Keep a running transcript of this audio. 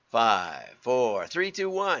Five, four, three, two,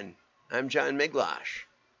 one. I'm John Miglosh,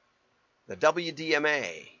 the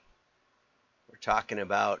WDMA. We're talking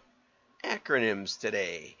about acronyms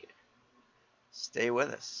today. Stay with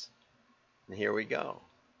us. And here we go.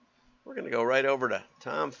 We're going to go right over to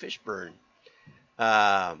Tom Fishburne.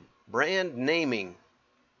 Brand naming.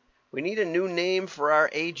 We need a new name for our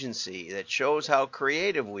agency that shows how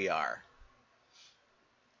creative we are.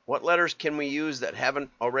 What letters can we use that haven't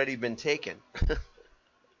already been taken?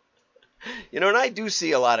 And I do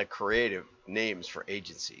see a lot of creative names for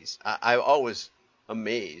agencies. I'm always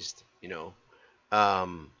amazed,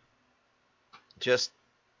 just,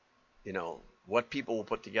 what people will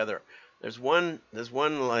put together. There's one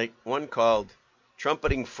called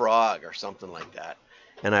Trumpeting Frog or something like that.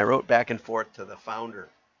 And I wrote back and forth to the founder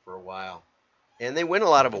for a while. And they win a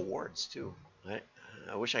lot of awards, too.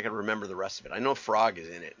 I wish I could remember the rest of it. I know Frog is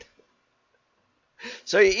in it.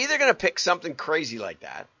 So you're either going to pick something crazy like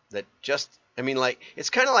that just, it's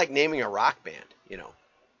kind of like naming a rock band,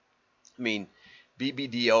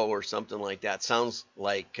 BBDO or something like that sounds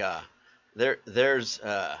like there's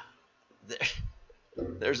a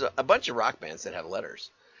bunch of rock bands that have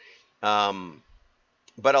letters.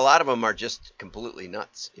 But a lot of them are just completely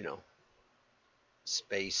nuts,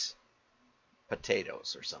 Space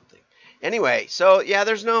Potatoes or something. Anyway, so yeah,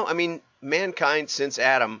 mankind since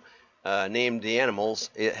Adam named the animals,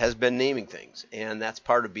 it has been naming things, and that's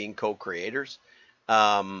part of being co-creators.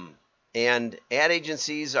 And ad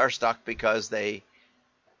agencies are stuck because they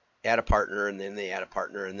add a partner, and then they add a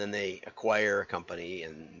partner, and then they acquire a company,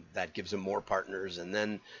 and that gives them more partners, and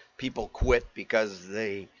then people quit because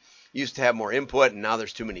they used to have more input, and now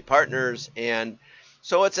there's too many partners, and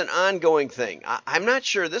so it's an ongoing thing. I'm not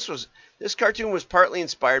sure. This cartoon was partly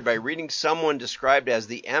inspired by reading someone described as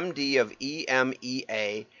the MD of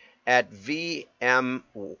EMEA at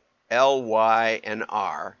VMLYNR,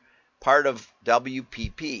 part of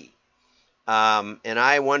WPP. And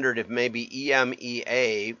I wondered if maybe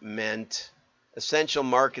EMEA meant Essential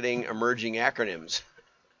Marketing Emerging Acronyms.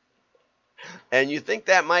 And you think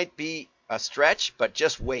that might be a stretch, but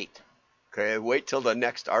just wait. Okay, wait till the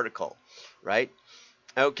next article, right?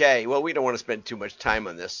 Okay, well, we don't want to spend too much time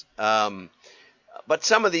on this. But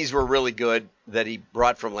some of these were really good that he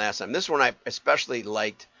brought from last time. This one I especially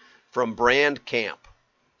liked from Brand Camp.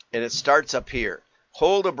 And it starts up here.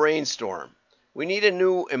 Hold a brainstorm. We need a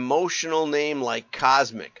new emotional name like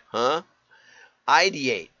Cosmic, huh?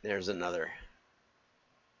 Ideate. There's another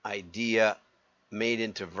idea made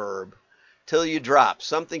into verb. Till you drop.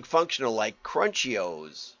 Something functional like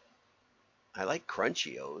Crunchios. I like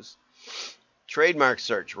Crunchios. Trademark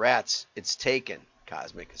search. Rats. It's taken.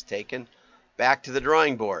 Cosmic is taken. Back to the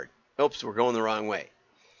drawing board. Oops, we're going the wrong way.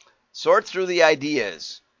 Sort through the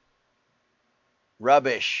ideas.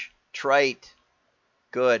 Rubbish. Trite.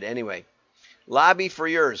 Good. Anyway. Lobby for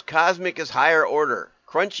yours. Cosmic is higher order.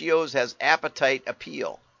 Crunchios has appetite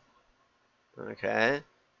appeal. Okay.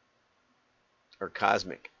 Or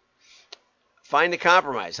Cosmic. Find a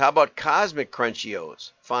compromise. How about Cosmic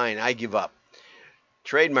Crunchios? Fine, I give up.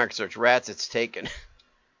 Trademark search. Rats, it's taken.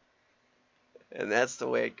 And that's the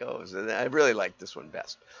way it goes. And I really like this one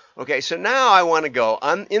best. Okay, so now I want to go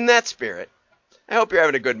on in that spirit. I hope you're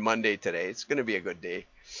having a good Monday today. It's going to be a good day.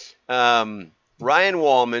 Ryan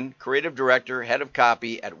Wallman, creative director, head of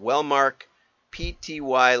copy at Wellmark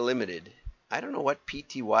Pty Limited. I don't know what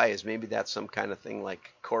Pty is. Maybe that's some kind of thing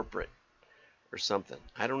like corporate or something.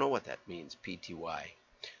 I don't know what that means, Pty.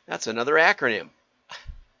 That's another acronym.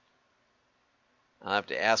 I'll have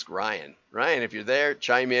to ask Ryan. Ryan, if you're there,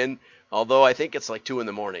 chime in. Although I think it's like 2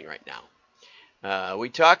 a.m. right now. We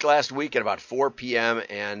talked last week at about 4 p.m.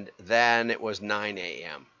 and then it was 9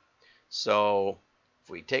 a.m. So if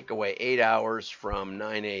we take away 8 hours from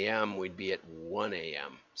 9 a.m., we'd be at 1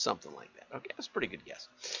 a.m., something like that. Okay, that's a pretty good guess.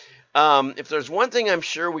 If there's one thing I'm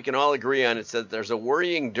sure we can all agree on, it's that there's a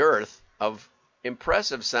worrying dearth of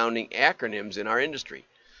impressive-sounding acronyms in our industry.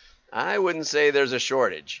 I wouldn't say there's a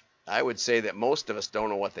shortage. I would say that most of us don't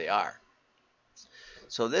know what they are.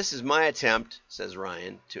 So this is my attempt, says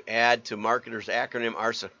Ryan, to add to marketers' acronym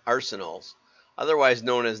arsenals, otherwise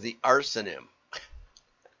known as the arsonym.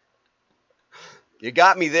 You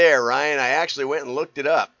got me there, Ryan. I actually went and looked it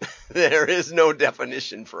up. There is no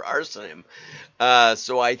definition for arsonym.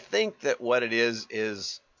 So I think that what it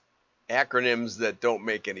is acronyms that don't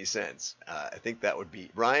make any sense. I think that would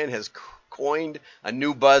be. Ryan has coined a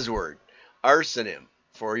new buzzword, arsonym,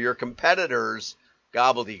 for your competitors'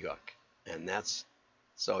 gobbledygook. And that's,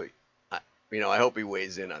 so, I hope he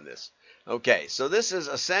weighs in on this. Okay, so this is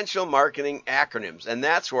essential marketing acronyms. And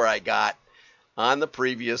that's where I got on the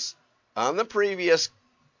previous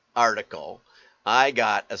article. I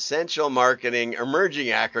got essential marketing emerging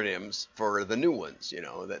acronyms for the new ones.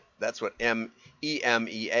 That's what EMEA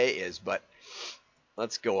is. But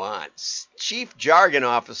let's go on. Chief Jargon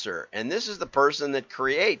Officer, and this is the person that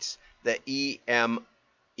creates the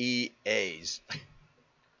EMEAs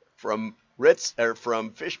from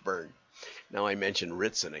Fishburne. Now I mentioned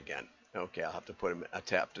Ritson again. Okay, I'll have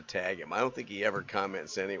to tag him. I don't think he ever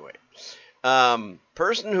comments anyway.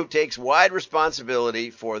 Person who takes wide responsibility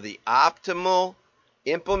for the optimal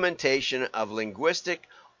implementation of linguistic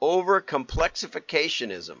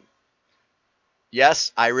over-complexificationism.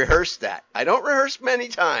 Yes, I rehearsed that. I don't rehearse many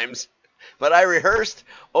times, but I rehearsed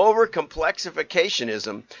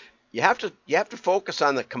over-complexificationism. You have to focus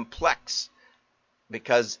on the complex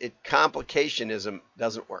because complicationism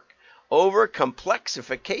doesn't work.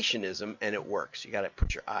 Over-complexificationism, and it works. You got to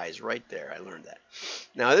put your eyes right there. I learned that.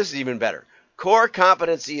 Now, this is even better. Core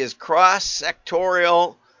competency is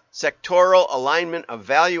cross-sectorial alignment of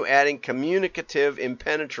value-adding communicative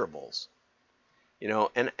impenetrables.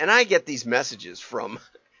 And I get these messages from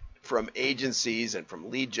agencies and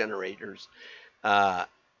from lead generators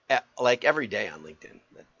like every day on LinkedIn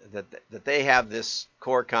that they have this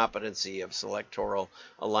core competency of selectoral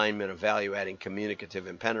alignment of value-adding communicative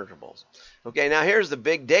impenetrables. Okay, now here's the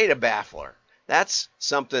big data baffler. That's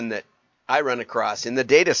something that I run across in the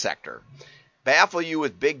data sector. Baffle you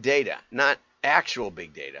with big data, not actual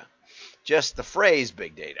big data, just the phrase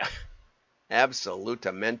big data.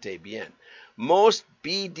 Absolutamente bien. Most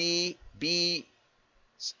BDBs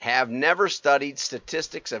have never studied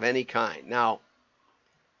statistics of any kind. Now,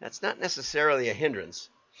 that's not necessarily a hindrance.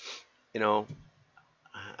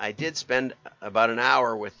 I did spend about an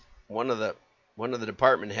hour with one of the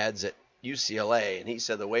department heads at UCLA, and he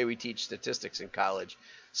said the way we teach statistics in college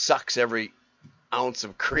sucks every ounce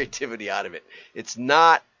of creativity out of it. It's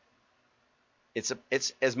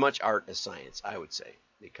as much art as science, I would say,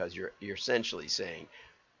 because you're essentially saying,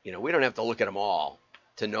 we don't have to look at them all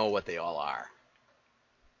to know what they all are.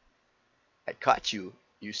 I caught you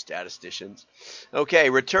statisticians. Okay,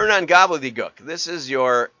 return on gobbledygook. This is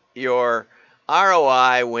your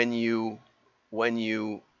ROI when you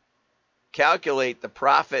calculate the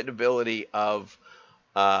profitability of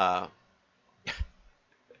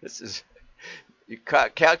you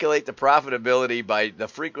calculate the profitability by the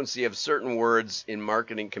frequency of certain words in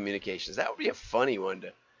marketing communications. That would be a funny one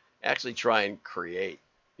to actually try and create,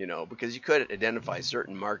 because you could identify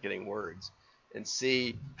certain marketing words and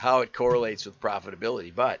see how it correlates with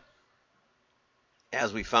profitability. But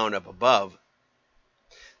as we found up above,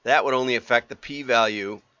 that would only affect the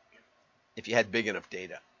p-value if you had big enough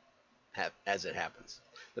data, as it happens.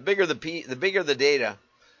 The bigger the data,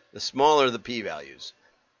 the smaller the p-values,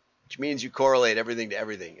 which means you correlate everything to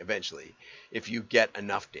everything eventually if you get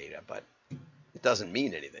enough data. But it doesn't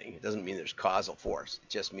mean anything. It doesn't mean there's causal force. It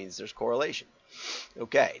just means there's correlation.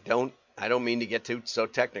 Okay, I don't mean to get so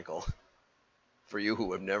technical for you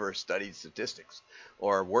who have never studied statistics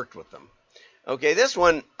or worked with them. Okay, this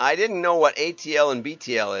one, I didn't know what ATL and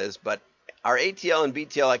BTL is, but our ATL and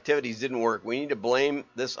BTL activities didn't work. We need to blame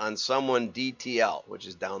this on someone DTL, which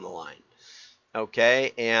is down the line.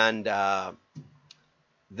 Okay, and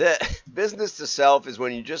the business to self is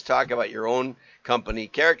when you just talk about your own company,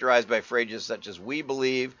 characterized by phrases such as "we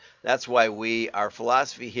believe," "that's why we," "our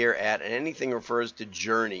philosophy here at," and anything refers to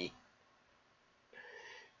journey.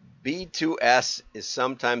 B2S is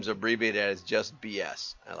sometimes abbreviated as just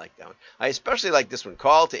BS. I like that one. I especially like this one,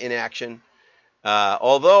 call to inaction.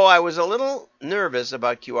 Although I was a little nervous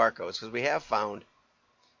about QR codes because we have found,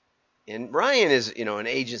 and Ryan is an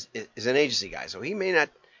agency guy, so he may not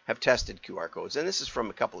have tested QR codes, and this is from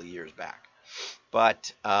a couple of years back.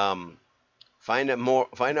 But find out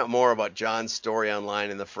more about John's story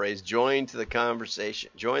online in the phrase "join the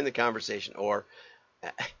conversation," or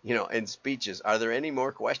in speeches. Are there any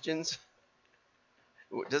more questions?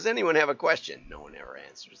 Does anyone have a question? No one ever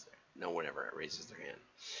answers there. No one ever raises their hand.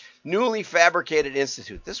 Newly fabricated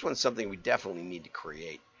institute. This one's something we definitely need to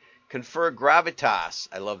create. Confer gravitas.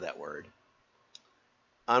 I love that word.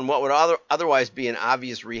 On what would otherwise be an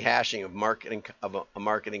obvious rehashing of a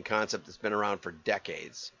marketing concept that's been around for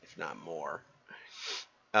decades, if not more.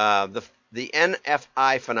 The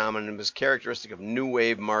NFI phenomenon is characteristic of new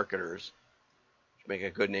wave marketers, which make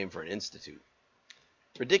a good name for an institute.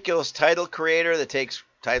 Ridiculous title creator that takes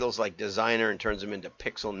titles like designer and turns them into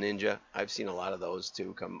pixel ninja. I've seen a lot of those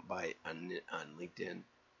too come by on LinkedIn.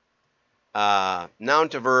 Noun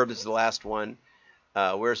to verb is the last one.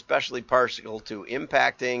 We're especially partial to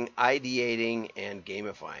impacting, ideating, and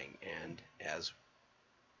gamifying. And as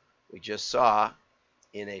we just saw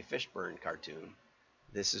in a Fishburne cartoon,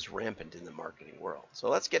 this is rampant in the marketing world. So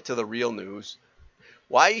let's get to the real news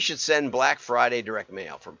Why you should send Black Friday direct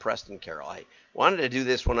mail from Preston Carroll. I wanted to do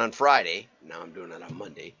this one on Friday. Now I'm doing it on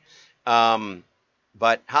Monday.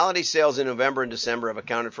 But holiday sales in November and December have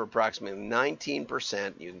accounted for approximately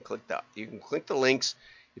 19%. You can click the links.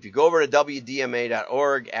 If you go over to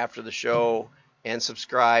wdma.org after the show and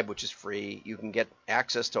subscribe, which is free, you can get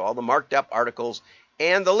access to all the marked up articles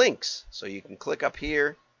and the links. So you can click up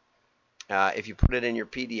here if you put it in your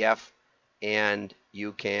PDF, and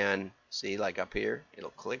you can see, like up here, it'll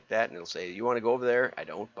click that and it'll say, you want to go over there? I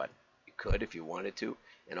don't, but you could if you wanted to.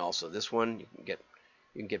 And also this one, you can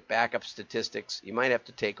get backup statistics. You might have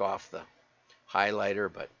to take off the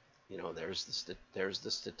highlighter, but there's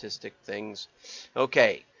the statistic things.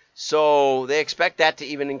 Okay, so they expect that to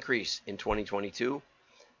even increase in 2022.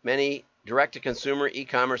 Many direct-to-consumer,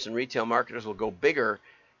 e-commerce, and retail marketers will go bigger,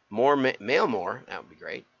 mail more. That would be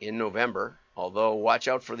great in November. Although watch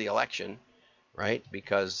out for the election, right?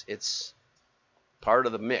 Because it's part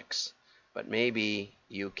of the mix. But maybe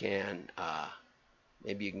you can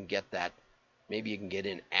get that. Maybe you can get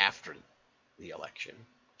in after the election.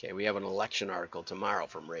 Okay, we have an election article tomorrow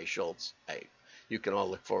from Ray Schultz. You can all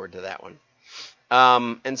look forward to that one.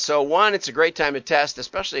 And so, one, it's a great time to test,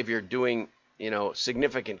 especially if you're doing,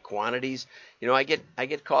 significant quantities. I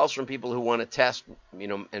get calls from people who want to test,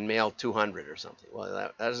 and mail 200 or something.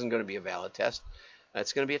 Well, that isn't going to be a valid test.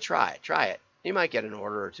 That's going to be a try. Try it. You might get an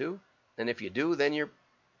order or two, and if you do, then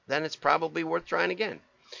it's probably worth trying again.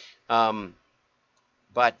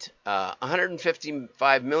 But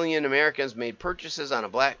 155 million Americans made purchases on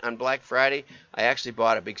Black Friday. I actually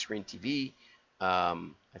bought a big screen TV.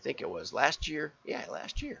 I think it was last year. Yeah,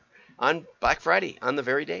 last year on Black Friday, on the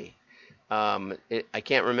very day. I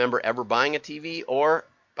can't remember ever buying a TV or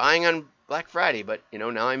buying on Black Friday, but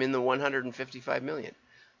now I'm in the 155 million.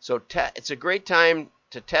 So it's a great time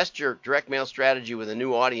to test your direct mail strategy with a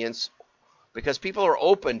new audience, because people are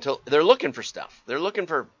open to. They're looking for stuff. They're looking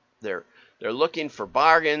for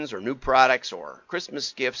bargains or new products or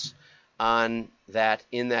Christmas gifts in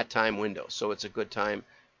that time window. So it's a good time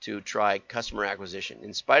to try customer acquisition,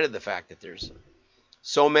 in spite of the fact that there's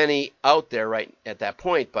so many out there right at that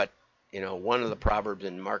point. But one of the proverbs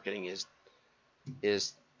in marketing is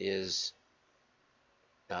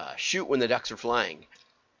shoot when the ducks are flying,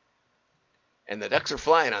 and the ducks are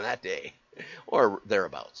flying on that day or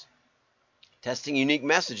thereabouts. Testing unique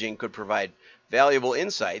messaging could provide valuable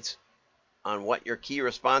insights on what your key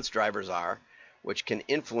response drivers are, which can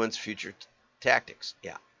influence future tactics.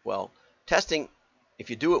 Yeah, well, testing, if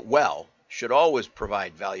you do it well, should always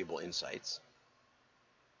provide valuable insights.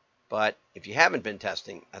 But if you haven't been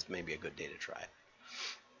testing, that's maybe a good day to try it.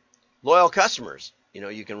 Loyal customers.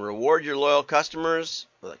 You can reward your loyal customers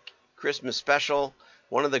with a Christmas special.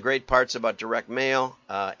 One of the great parts about direct mail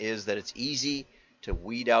is that it's easy to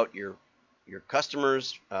weed out your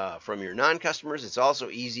customers from your non-customers. It's also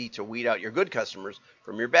easy to weed out your good customers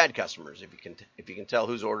from your bad customers if you can tell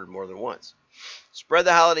who's ordered more than once. Spread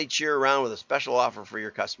the holiday cheer around with a special offer for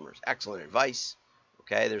your customers. Excellent advice.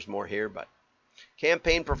 Okay, there's more here, but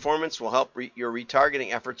campaign performance will help your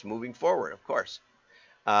retargeting efforts moving forward, of course.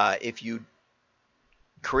 If you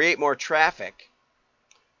create more traffic,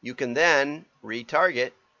 you can then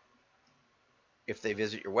retarget if they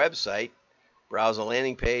visit your website, browse a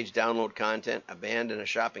landing page, download content, abandon a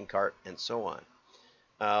shopping cart, and so on.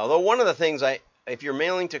 Although one of the things, if you're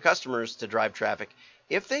mailing to customers to drive traffic,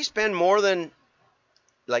 if they spend more than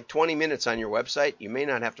like 20 minutes on your website, you may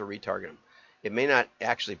not have to retarget them. It may not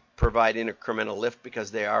actually provide incremental lift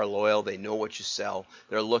because they are loyal. They know what you sell.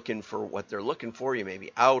 They're looking for what they're looking for. You may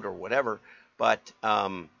be out or whatever. But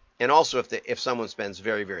and also if someone spends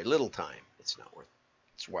very, very little time, it's not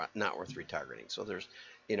worth retargeting. So there's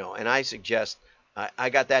and I suggest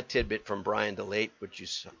I got that tidbit from Brian DeLate, which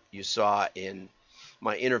you saw in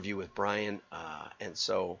my interview with Brian, and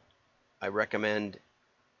so I recommend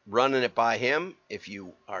running it by him if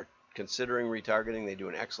you are considering retargeting. They do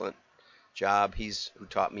an excellent job. He's who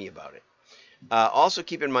taught me about it. Also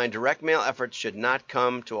keep in mind, direct mail efforts should not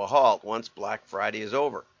come to a halt once Black Friday is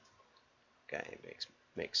over. Okay,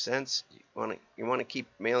 makes sense. You want to keep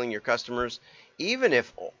mailing your customers, even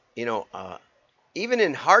if even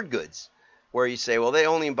in hard goods, where you say, well, they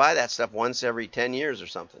only buy that stuff once every 10 years or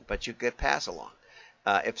something, but you get pass along.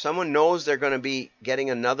 If someone knows they're going to be getting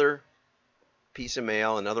another piece of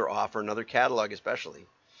mail, another offer, another catalog especially,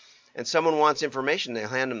 and someone wants information, they'll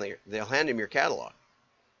hand him your catalog.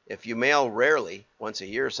 If you mail rarely, once a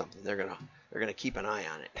year or something, they're gonna keep an eye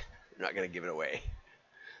on it. They're not gonna give it away.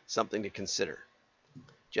 Something to consider.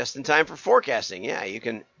 Just in time for forecasting. Yeah, you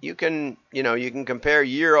can compare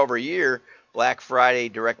year over year Black Friday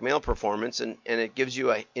direct mail performance, and it gives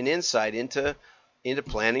you an insight into into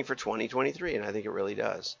planning for 2023, and I think it really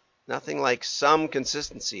does. Nothing like some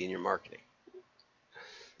consistency in your marketing,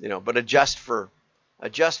 but adjust for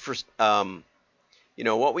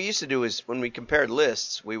what we used to do is when we compared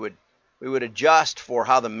lists, we would adjust for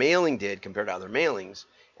how the mailing did compared to other mailings,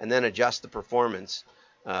 and then adjust the performance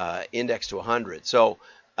index to 100. So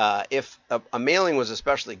if a mailing was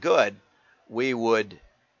especially good, we would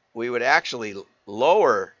actually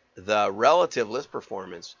lower the relative list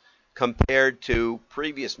performance compared to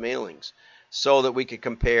previous mailings, so that we could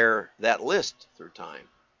compare that list through time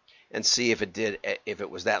and see if it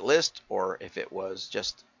was that list, or if it was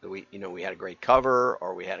just we had a great cover,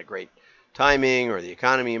 or we had a great timing, or the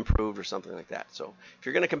economy improved, or something like that. So if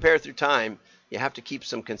you're going to compare through time, you have to keep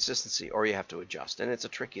some consistency, or you have to adjust, and it's a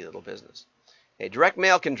tricky little business. Hey, direct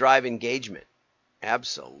mail can drive engagement.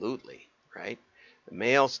 Absolutely, right? The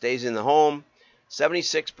mail stays in the home.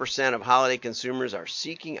 76% of holiday consumers are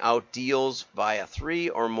seeking out deals via 3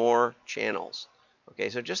 or more channels. Okay,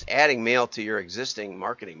 so just adding mail to your existing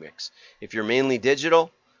marketing mix. If you're mainly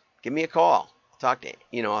digital, give me a call.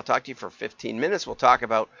 I'll talk to you for 15 minutes. We'll talk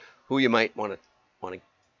about who you might want to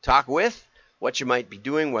talk with, what you might be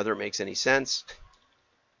doing, whether it makes any sense.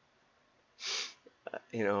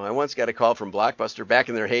 I once got a call from Blockbuster back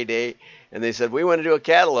in their heyday, and they said, we want to do a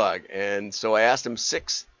catalog. And so I asked them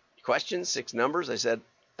 6 questions, 6 numbers. I said,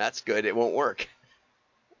 that's good. It won't work.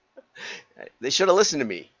 They should have listened to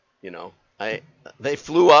me. They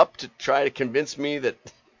flew up to try to convince me that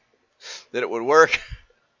it would work.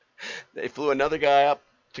 They flew another guy up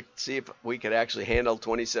to see if we could actually handle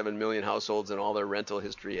 27 million households and all their rental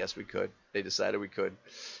history. Yes, we could. They decided we could.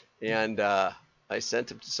 And I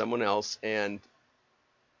sent him to someone else, and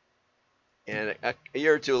a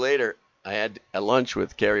year or two later, I had a lunch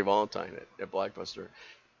with Carrie Valentine at Blockbuster.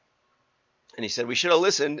 And he said, we should have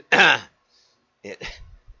listened. It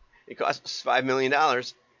cost us $5 million.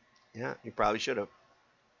 Yeah, you probably should have.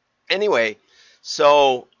 Anyway,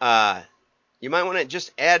 so you might want to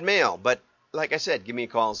just add mail. But like I said, give me a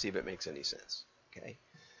call and see if it makes any sense. Okay.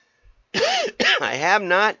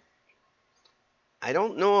 I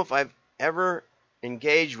don't know if I've ever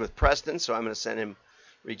engaged with Preston, so I'm going to send him,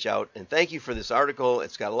 reach out. And thank you for this article.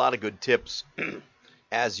 It's got a lot of good tips,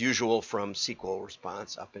 as usual, from SQL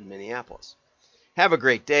Response up in Minneapolis. Have a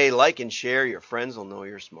great day. Like and share. Your friends will know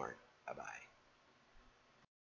you're smart. Bye-bye.